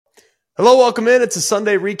Hello, welcome in. It's a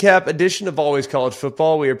Sunday recap edition of Always College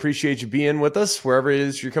Football. We appreciate you being with us wherever it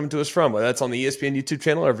is you're coming to us from, whether that's on the ESPN YouTube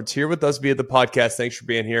channel or if it's here with us via the podcast. Thanks for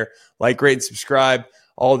being here. Like, rate, and subscribe,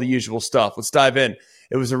 all the usual stuff. Let's dive in.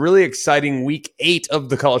 It was a really exciting week 8 of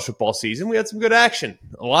the college football season. We had some good action,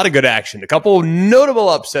 a lot of good action, a couple of notable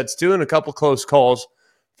upsets too, and a couple close calls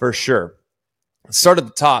for sure. Let's start at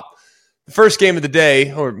the top. The first game of the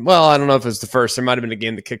day, or, well, I don't know if it was the first. There might have been a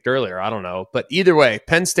game that kicked earlier. I don't know. But either way,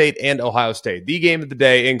 Penn State and Ohio State, the game of the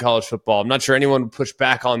day in college football. I'm not sure anyone would push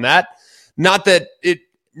back on that. Not that it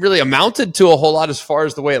really amounted to a whole lot as far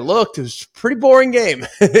as the way it looked. It was a pretty boring game.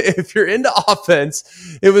 If you're into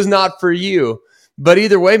offense, it was not for you. But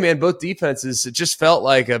either way, man, both defenses, it just felt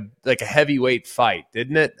like a heavyweight fight,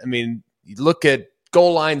 didn't it? I mean, you look at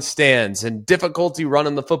goal line stands and difficulty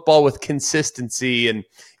running the football with consistency and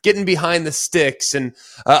getting behind the sticks and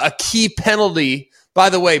a key penalty. By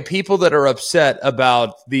the way, people that are upset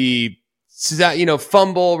about the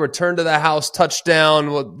fumble, return to the house,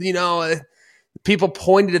 touchdown, well, people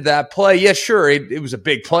pointed at that play. Yeah, sure, it was a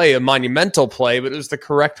big play, a monumental play, but it was the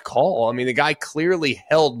correct call. I mean, the guy clearly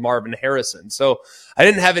held Marvin Harrison. So I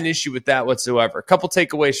didn't have an issue with that whatsoever. A couple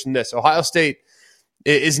takeaways from this. Ohio State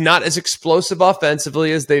is not as explosive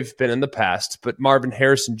offensively as they've been in the past, but Marvin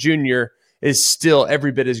Harrison Jr. is still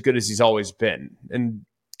every bit as good as he's always been. And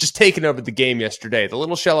just taking over the game yesterday. The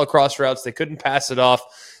little shallow cross routes, they couldn't pass it off.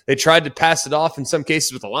 They tried to pass it off in some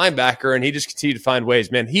cases with a linebacker, and he just continued to find ways.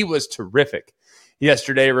 Man, he was terrific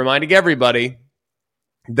yesterday, reminding everybody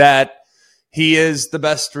that he is the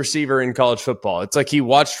best receiver in college football. It's like he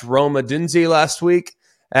watched Rome Odunze last week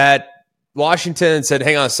at Washington and said,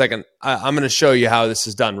 hang on a second, I'm going to show you how this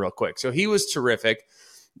is done real quick. So he was terrific.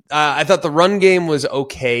 I thought the run game was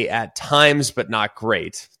okay at times, but not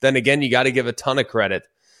great. Then again, you got to give a ton of credit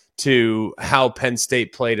to how Penn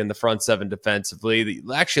State played in the front seven defensively.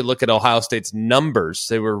 Actually, look at Ohio State's numbers.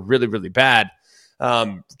 They were really, really bad.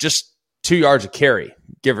 Just 2 yards a carry,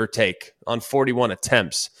 give or take, on 41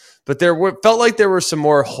 attempts. But felt like there were some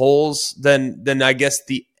more holes than I guess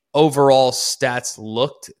the overall stats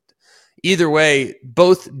looked. Either way,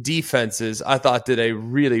 both defenses, I thought, did a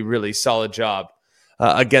really, really solid job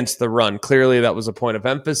against the run. Clearly, that was a point of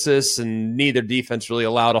emphasis, and neither defense really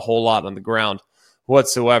allowed a whole lot on the ground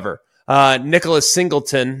whatsoever. Nicholas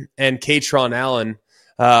Singleton and Katron Allen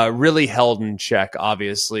really held in check,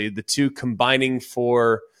 obviously. The two combining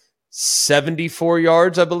for 74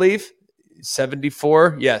 yards, I believe.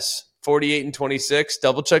 74, yes. 48 and 26.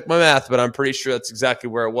 Double check my math, but I'm pretty sure that's exactly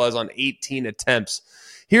where it was on 18 attempts.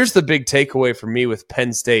 Here's the big takeaway for me with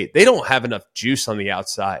Penn State. They don't have enough juice on the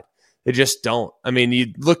outside. They just don't. I mean,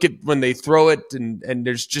 you look at when they throw it and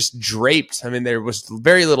there's just draped. I mean, there was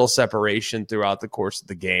very little separation throughout the course of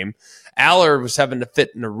the game. Aller was having to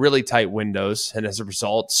fit into really tight windows and as a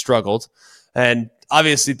result struggled. And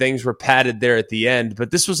obviously things were padded there at the end,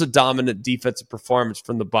 but this was a dominant defensive performance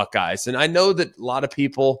from the Buckeyes. And I know that a lot of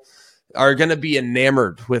people are going to be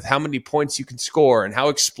enamored with how many points you can score and how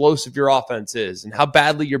explosive your offense is and how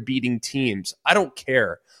badly you're beating teams. I don't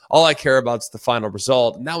care. All I care about is the final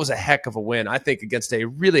result, and that was a heck of a win, I think, against a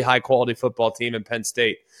really high-quality football team in Penn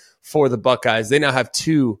State for the Buckeyes. They now have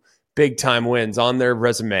 2 big-time wins on their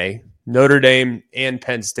resume, Notre Dame and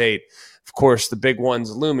Penn State. Of course, the big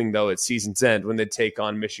ones looming, though, at season's end when they take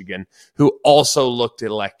on Michigan, who also looked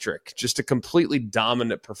electric. Just a completely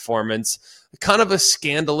dominant performance. Kind of a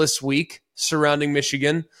scandalous week surrounding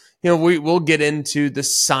Michigan. You know, we'll get into the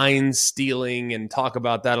sign stealing and talk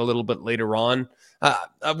about that a little bit later on.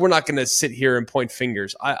 We're not going to sit here and point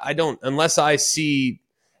fingers. I don't, unless I see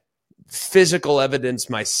physical evidence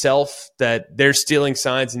myself that they're stealing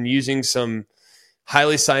signs and using some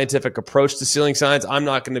highly scientific approach to stealing signs, I'm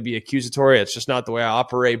not going to be accusatory. It's just not the way I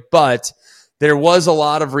operate. But there was a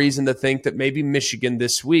lot of reason to think that maybe Michigan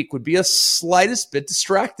this week would be a slightest bit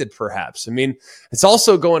distracted, perhaps. I mean, it's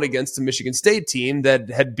also going against the Michigan State team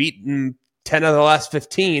that had beaten 10 of the last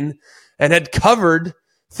 15 and had covered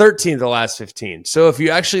 13 of the last 15. So if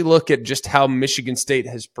you actually look at just how Michigan State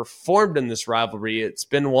has performed in this rivalry, it's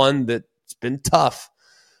been one that's been tough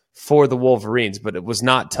for the Wolverines, but it was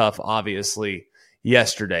not tough, obviously,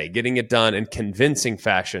 yesterday. Getting it done in convincing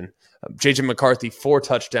fashion. J.J. McCarthy, 4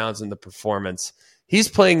 touchdowns in the performance. He's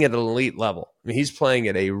playing at an elite level. I mean, he's playing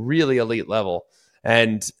at a really elite level.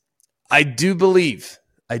 And I do believe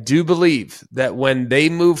that when they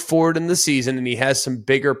move forward in the season and he has some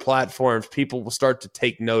bigger platforms, people will start to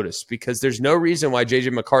take notice because there's no reason why J.J.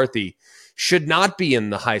 McCarthy should not be in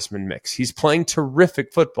the Heisman mix. He's playing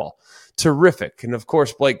terrific football. Terrific. And, of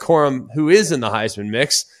course, Blake Corum, who is in the Heisman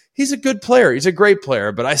mix, he's a good player. He's a great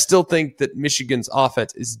player. But I still think that Michigan's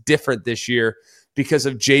offense is different this year because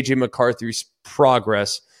of J.J. McCarthy's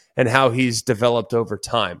progress and how he's developed over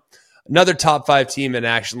time. Another top 5 team in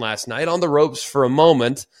action last night on the ropes for a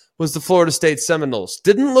moment was the Florida State Seminoles.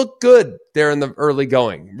 Didn't look good there in the early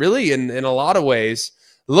going. Really, in a lot of ways,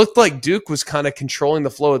 it looked like Duke was kind of controlling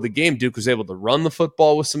the flow of the game. Duke was able to run the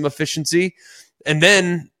football with some efficiency. And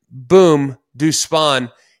then, boom, Deuce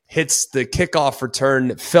Spahn hits the kickoff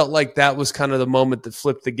return. It felt like that was kind of the moment that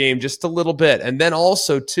flipped the game just a little bit. And then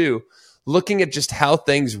also, too, looking at just how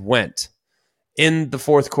things went in the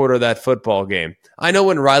fourth quarter of that football game. I know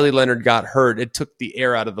when Riley Leonard got hurt, it took the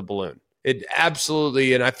air out of the balloon. It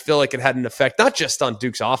absolutely, and I feel like it had an effect, not just on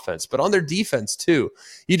Duke's offense, but on their defense too.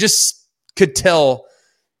 You just could tell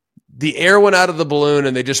the air went out of the balloon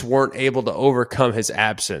and they just weren't able to overcome his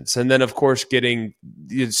absence. And then, of course, getting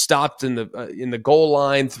stopped in the goal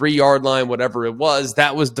line, 3-yard line, whatever it was,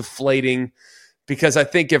 that was deflating, because I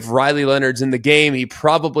think if Riley Leonard's in the game, he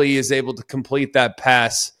probably is able to complete that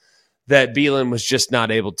pass that Beelan was just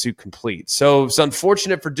not able to complete. So it's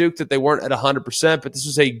unfortunate for Duke that they weren't at 100%, but this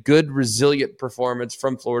was a good, resilient performance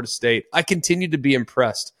from Florida State. I continue to be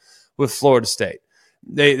impressed with Florida State.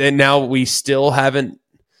 They now we still haven't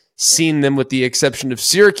seen them, with the exception of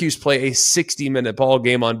Syracuse, play a 60-minute ball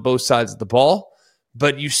game on both sides of the ball,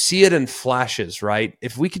 but you see it in flashes, right?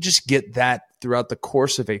 If we could just get that throughout the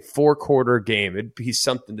course of a 4-quarter game, it'd be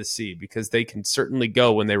something to see, because they can certainly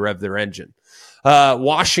go when they rev their engine.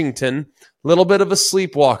 Washington, a little bit of a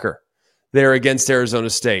sleepwalker there against Arizona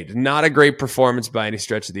State. Not a great performance by any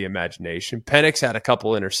stretch of the imagination. Penix had a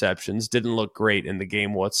couple interceptions, didn't look great in the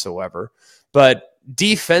game whatsoever. But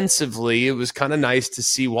defensively, it was kind of nice to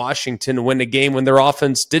see Washington win a game when their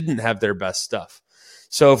offense didn't have their best stuff.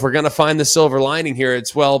 So if we're going to find the silver lining here,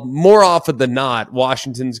 it's, well, more often than not,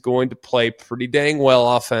 Washington's going to play pretty dang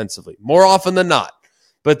well offensively. More often than not.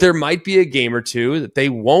 But there might be a game or two that they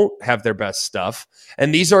won't have their best stuff.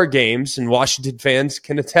 And these are games, and Washington fans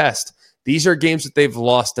can attest, these are games that they've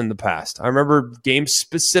lost in the past. I remember games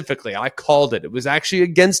specifically. I called it. It was actually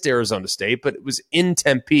against Arizona State, but it was in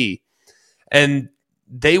Tempe. And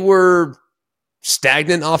they were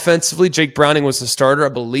stagnant offensively. Jake Browning was the starter. I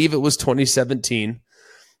believe it was 2017.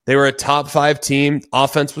 They were a top 5 team.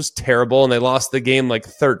 Offense was terrible, and they lost the game like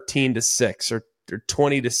 13-6 or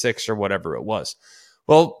 20-6 or whatever it was.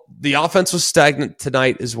 Well, the offense was stagnant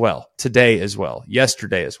today as well,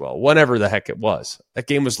 yesterday as well, whenever the heck it was. That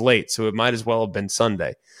game was late, so it might as well have been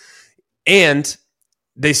Sunday. And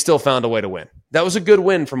they still found a way to win. That was a good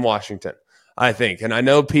win from Washington, I think. And I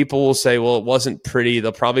know people will say, well, it wasn't pretty.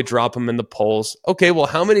 They'll probably drop them in the polls. Okay, well,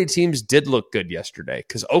 how many teams did look good yesterday?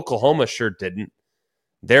 Because Oklahoma sure didn't.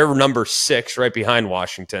 They're number 6 right behind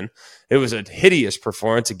Washington. It was a hideous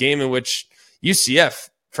performance, a game in which UCF,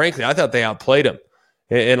 frankly, I thought they outplayed them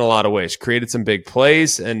in a lot of ways, created some big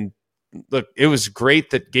plays. And look, it was great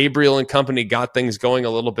that Gabriel and company got things going a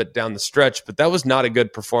little bit down the stretch, but that was not a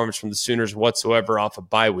good performance from the Sooners whatsoever off a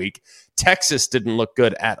bye week. Texas didn't look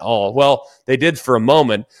good at all. Well, they did for a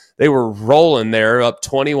moment. They were rolling there up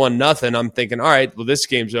 21-0. I'm thinking, all right, well, this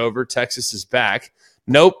game's over. Texas is back.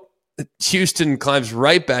 Nope. Houston climbs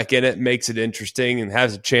right back in it, makes it interesting, and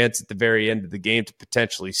has a chance at the very end of the game to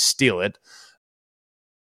potentially steal it.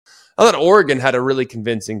 I thought Oregon had a really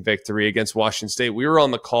convincing victory against Washington State. We were on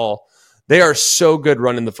the call. They are so good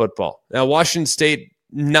running the football. Now, Washington State,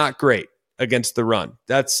 not great against the run.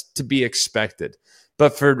 That's to be expected.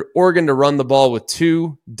 But for Oregon to run the ball with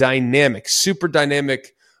 2 dynamic, super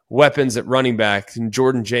dynamic weapons at running back, and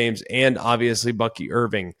Jordan James and obviously Bucky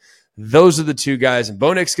Irving, those are the 2 guys. And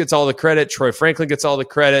Bo Nix gets all the credit. Troy Franklin gets all the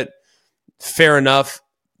credit. Fair enough.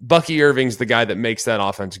 Bucky Irving's the guy that makes that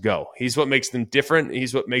offense go. He's what makes them different.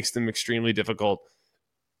 He's what makes them extremely difficult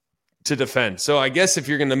to defend. So I guess if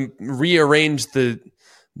you're going to rearrange the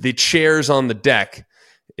chairs on the deck,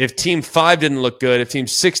 if Team 5 didn't look good, if Team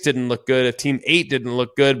 6 didn't look good, if Team 8 didn't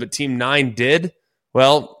look good, but Team 9 did,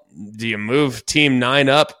 well, do you move Team 9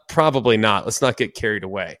 up? Probably not. Let's not get carried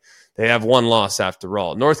away. They have 1 loss after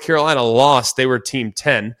all. North Carolina lost. They were Team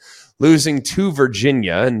 10, losing to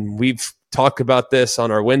Virginia, and we've talked about this on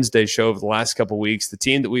our Wednesday show over the last couple of weeks. The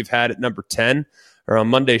team that we've had at number 10, or on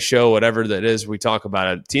Monday show, whatever that is, we talk about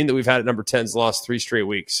it. The team that we've had at number 10 has lost 3 straight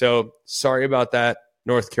weeks. So sorry about that,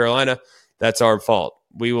 North Carolina. That's our fault.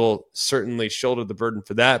 We will certainly shoulder the burden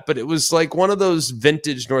for that. But it was like one of those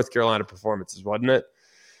vintage North Carolina performances, wasn't it?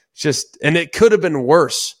 And it could have been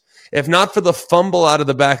worse. If not for the fumble out of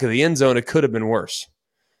the back of the end zone, it could have been worse.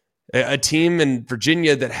 A team in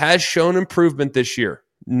Virginia that has shown improvement this year.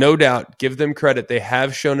 No doubt, give them credit. They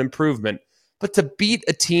have shown improvement, but to beat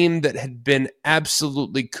a team that had been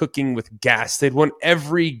absolutely cooking with gas. They'd won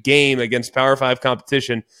every game against Power 5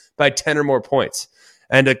 competition by 10 or more points.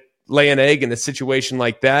 And to lay an egg in a situation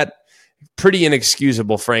like that, pretty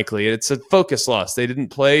inexcusable, frankly. It's a focus loss. They didn't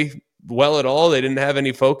play well at all. They didn't have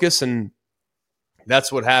any focus, and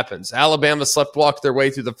that's what happens. Alabama sleptwalked their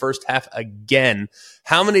way through the first half again.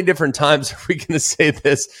 How many different times are we going to say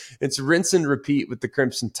this? It's rinse and repeat with the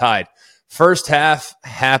Crimson Tide. First half,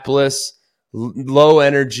 hapless, low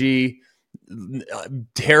energy,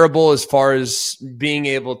 terrible as far as being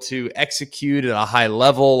able to execute at a high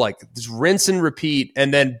level. Like, just rinse and repeat,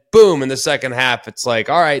 and then boom, in the second half, it's like,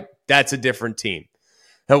 all right, that's a different team.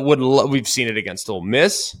 We've seen it against Ole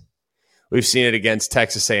Miss. We've seen it against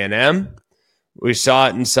Texas A&M. We saw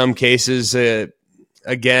it in some cases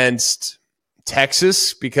against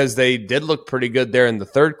Texas because they did look pretty good there in the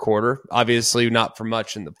third quarter. Obviously not for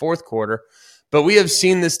much in the fourth quarter. But we have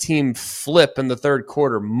seen this team flip in the third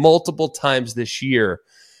quarter multiple times this year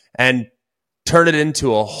and turn it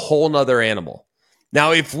into a whole nother animal.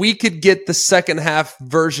 Now, if we could get the second half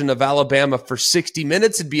version of Alabama for 60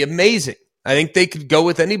 minutes, it'd be amazing. I think they could go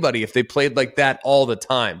with anybody if they played like that all the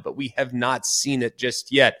time. But we have not seen it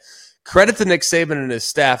just yet. Credit to Nick Saban and his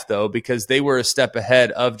staff, though, because they were a step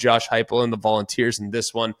ahead of Josh Heupel and the Volunteers in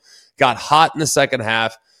this one. Got hot in the second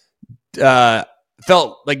half.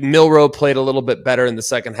 Felt like Milroe played a little bit better in the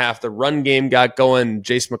second half. The run game got going.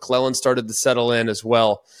 Jace McClellan started to settle in as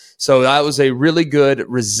well. So that was a really good,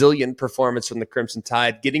 resilient performance from the Crimson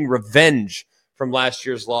Tide, getting revenge from last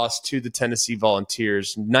year's loss to the Tennessee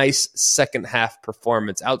Volunteers. Nice second half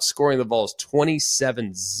performance, outscoring the Vols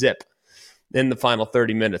 27-0. In the final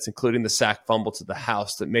 30 minutes, including the sack fumble to the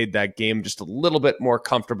house that made that game just a little bit more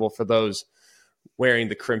comfortable for those wearing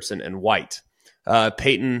the crimson and white.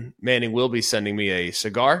 Peyton Manning will be sending me a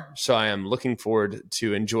cigar, so I am looking forward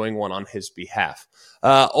to enjoying one on his behalf.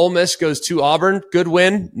 Ole Miss goes to Auburn. Good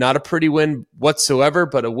win. Not a pretty win whatsoever,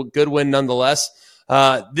 but a good win nonetheless.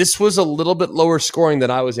 This was a little bit lower scoring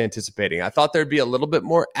than I was anticipating. I thought there'd be a little bit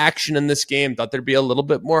more action in this game. Thought there'd be a little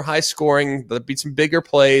bit more high scoring. There'd be some bigger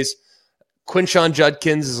plays. Quinshon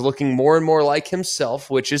Judkins is looking more and more like himself,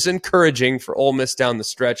 which is encouraging for Ole Miss down the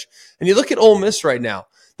stretch. And you look at Ole Miss right now,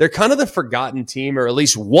 they're kind of the forgotten team, or at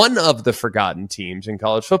least one of the forgotten teams in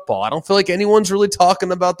college football. I don't feel like anyone's really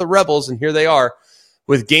talking about the Rebels, and here they are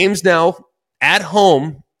with games now at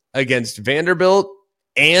home against Vanderbilt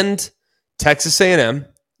and Texas A&M.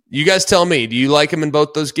 You guys tell me, do you like them in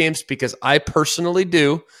both those games? Because I personally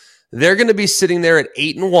do. They're going to be sitting there at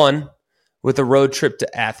 8-1 with a road trip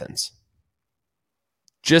to Athens.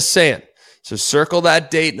 Just saying. So circle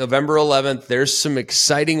that date, November 11th. There's some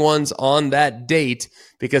exciting ones on that date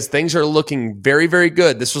because things are looking very, very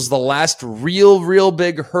good. This was the last real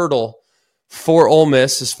big hurdle for Ole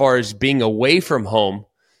Miss as far as being away from home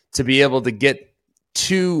to be able to get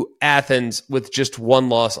to Athens with just one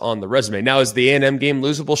loss on the resume. Now, is the A&M game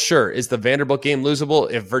losable? Sure. Is the Vanderbilt game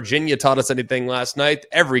losable? If Virginia taught us anything last night,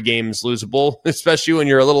 every game is losable, especially when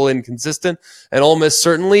you're a little inconsistent, and Ole Miss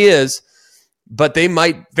certainly is. But they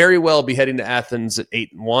might very well be heading to Athens at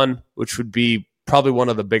 8-1, which would be probably one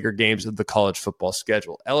of the bigger games of the college football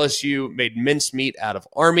schedule. LSU made mincemeat out of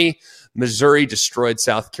Army. Missouri destroyed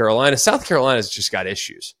South Carolina. South Carolina's just got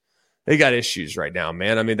issues. They got issues right now,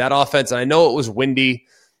 man. I mean, that offense, and I know it was windy.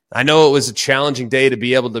 I know it was a challenging day to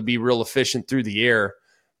be able to be real efficient through the air.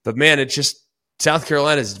 But, man, it just South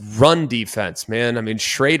Carolina's run defense, man. I mean,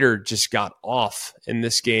 Schrader just got off in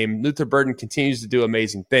this game. Luther Burden continues to do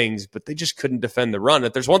amazing things, but they just couldn't defend the run.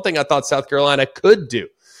 If there's one thing I thought South Carolina could do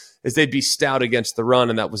is they'd be stout against the run,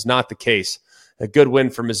 and that was not the case. A good win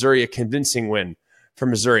for Missouri, a convincing win for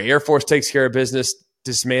Missouri. Air Force takes care of business,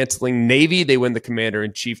 dismantling Navy. They win the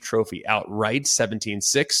Commander-in-Chief trophy outright,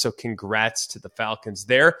 17-6. So congrats to the Falcons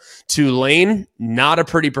there. Tulane, not a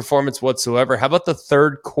pretty performance whatsoever. How about the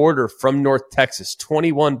third quarter from North Texas?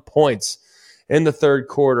 21 points in the third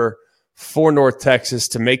quarter for North Texas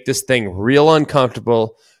to make this thing real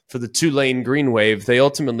uncomfortable for the Tulane Green Wave. They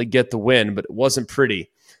ultimately get the win, but it wasn't pretty.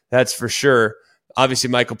 That's for sure. Obviously,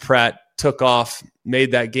 Michael Pratt took off,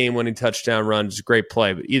 made that game-winning touchdown run. It was a great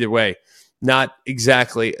play, but either way, not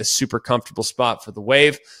exactly a super comfortable spot for the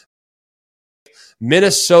Wave.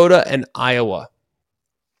 Minnesota and Iowa.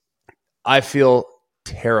 I feel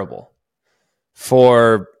terrible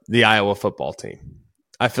for the Iowa football team.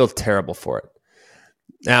 I feel terrible for it.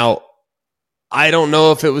 Now, I don't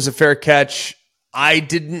know if it was a fair catch. I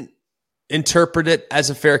didn't interpret it as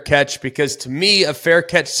a fair catch because to me, a fair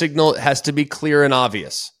catch signal has to be clear and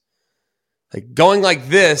obvious. Like going like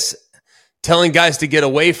this, telling guys to get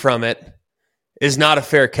away from it, is not a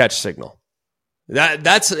fair catch signal.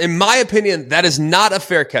 That's, in my opinion, that is not a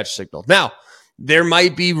fair catch signal. Now, there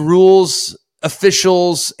might be rules,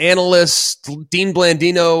 officials, analysts, Dean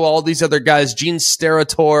Blandino, all these other guys, Gene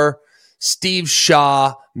Steratore, Steve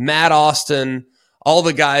Shaw, Matt Austin, all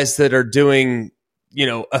the guys that are doing,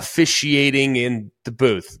 officiating in the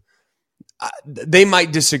booth. They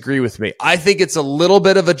might disagree with me. I think it's a little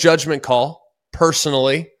bit of a judgment call,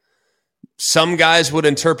 personally. Some guys would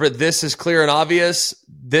interpret this as clear and obvious.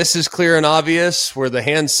 This is clear and obvious, where the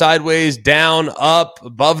hand sideways, down, up,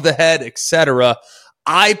 above the head, etc.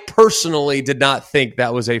 I personally did not think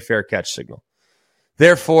that was a fair catch signal.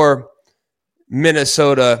 Therefore,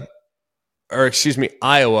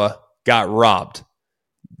 Iowa got robbed.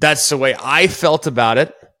 That's the way I felt about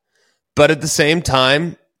it. But at the same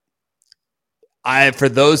time, for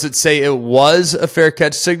those that say it was a fair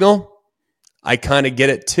catch signal, I kind of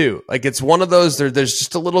get it too. Like, it's one of those, there's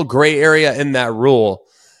just a little gray area in that rule.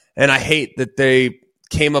 And I hate that they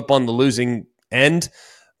came up on the losing end.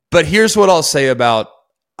 But here's what I'll say about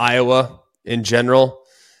Iowa in general.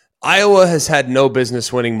 Iowa has had no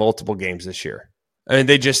business winning multiple games this year. I mean,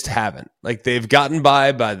 they just haven't. Like, they've gotten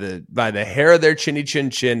by the hair of their chinny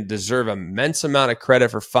chin, deserve immense amount of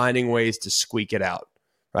credit for finding ways to squeak it out,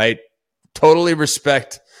 right? Totally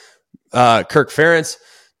respect Kirk Ferentz.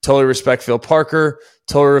 Totally respect Phil Parker.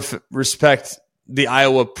 Totally respect the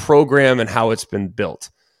Iowa program and how it's been built.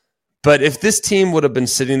 But if this team would have been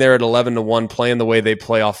sitting there at 11-1 playing the way they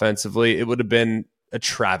play offensively, it would have been a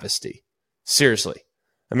travesty. Seriously.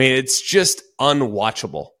 I mean, it's just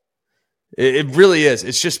unwatchable. It really is.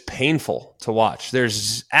 It's just painful to watch.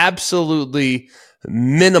 There's absolutely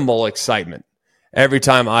minimal excitement every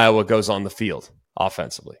time Iowa goes on the field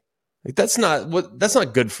offensively. Like, that's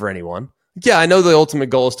not good for anyone. Yeah, I know the ultimate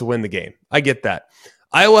goal is to win the game. I get that.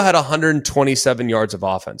 Iowa had 127 yards of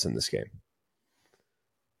offense in this game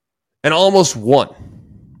and almost won.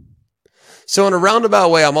 So in a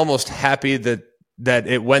roundabout way, I'm almost happy that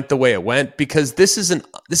it went the way it went, because this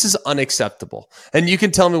is unacceptable. And you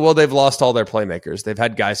can tell me, well, they've lost all their playmakers. They've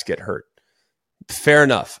had guys get hurt. Fair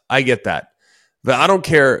enough. I get that. But I don't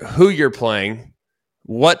care who you're playing,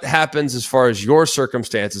 what happens as far as your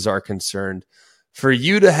circumstances are concerned. For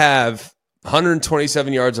you to have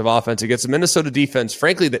 127 yards of offense against a Minnesota defense,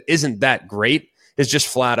 frankly, that isn't that great, is just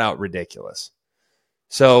flat out ridiculous.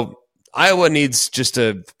 So Iowa needs just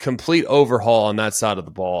a complete overhaul on that side of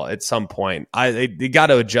the ball at some point. They got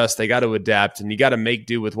to adjust, they got to adapt, and you got to make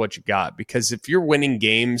do with what you got. Because if you're winning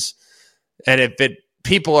games, and if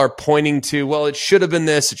people are pointing to, well, it should have been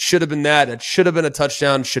this, it should have been that, it should have been a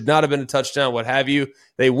touchdown, should not have been a touchdown, what have you.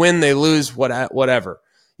 They win, they lose, whatever.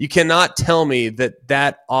 You cannot tell me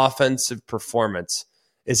that offensive performance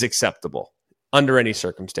is acceptable under any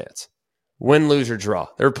circumstance. Win, lose, or draw.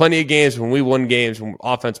 There were plenty of games when we won games when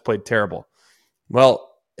offense played terrible.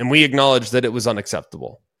 Well, and we acknowledge that it was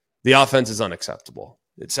unacceptable. The offense is unacceptable.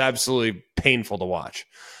 It's absolutely painful to watch.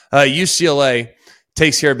 UCLA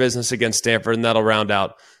takes care of business against Stanford, and that'll round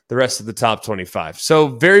out the rest of the top 25. So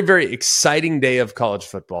very, very exciting day of college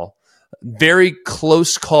football. Very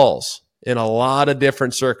close calls in a lot of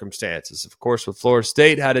different circumstances. Of course, with Florida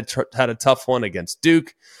State, had a tough one against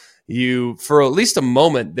Duke. You, for at least a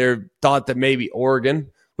moment there, thought that maybe Oregon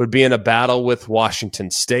would be in a battle with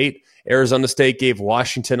Washington State. Arizona State gave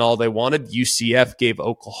Washington all they wanted. UCF gave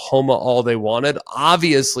Oklahoma all they wanted.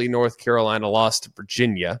 Obviously, North Carolina lost to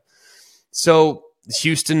Virginia. So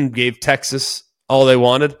Houston gave Texas all they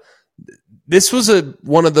wanted. This was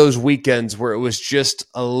one of those weekends where it was just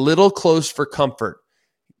a little close for comfort.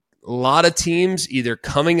 A lot of teams either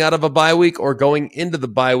coming out of a bye week or going into the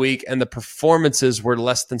bye week, and the performances were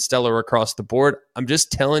less than stellar across the board. I'm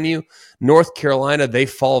just telling you, North Carolina, they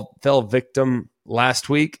fell victim last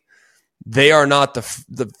week. They are not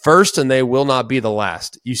the first, and they will not be the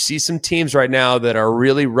last. You see some teams right now that are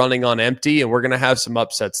really running on empty, and we're going to have some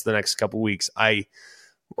upsets the next couple weeks.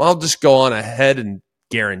 I'll just go on ahead and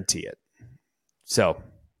guarantee it. So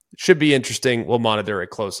it should be interesting. We'll monitor it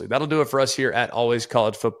closely. That'll do it for us here at Always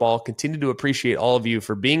College Football. Continue to appreciate all of you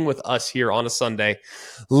for being with us here on a Sunday.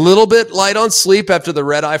 Little bit light on sleep after the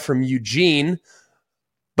red eye from Eugene,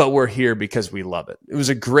 but we're here because we love it. It was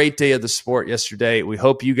a great day of the sport yesterday. We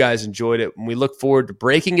hope you guys enjoyed it, and we look forward to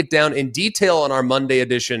breaking it down in detail on our Monday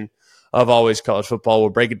edition of Always College Football. We'll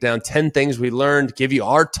break it down 10 things we learned, give you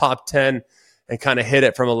our top 10, and kind of hit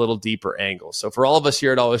it from a little deeper angle. So for all of us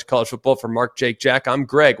here at Always College Football, for Mark, Jake, Jack, I'm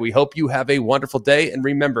Greg. We hope you have a wonderful day, and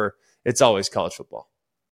remember, it's always college football.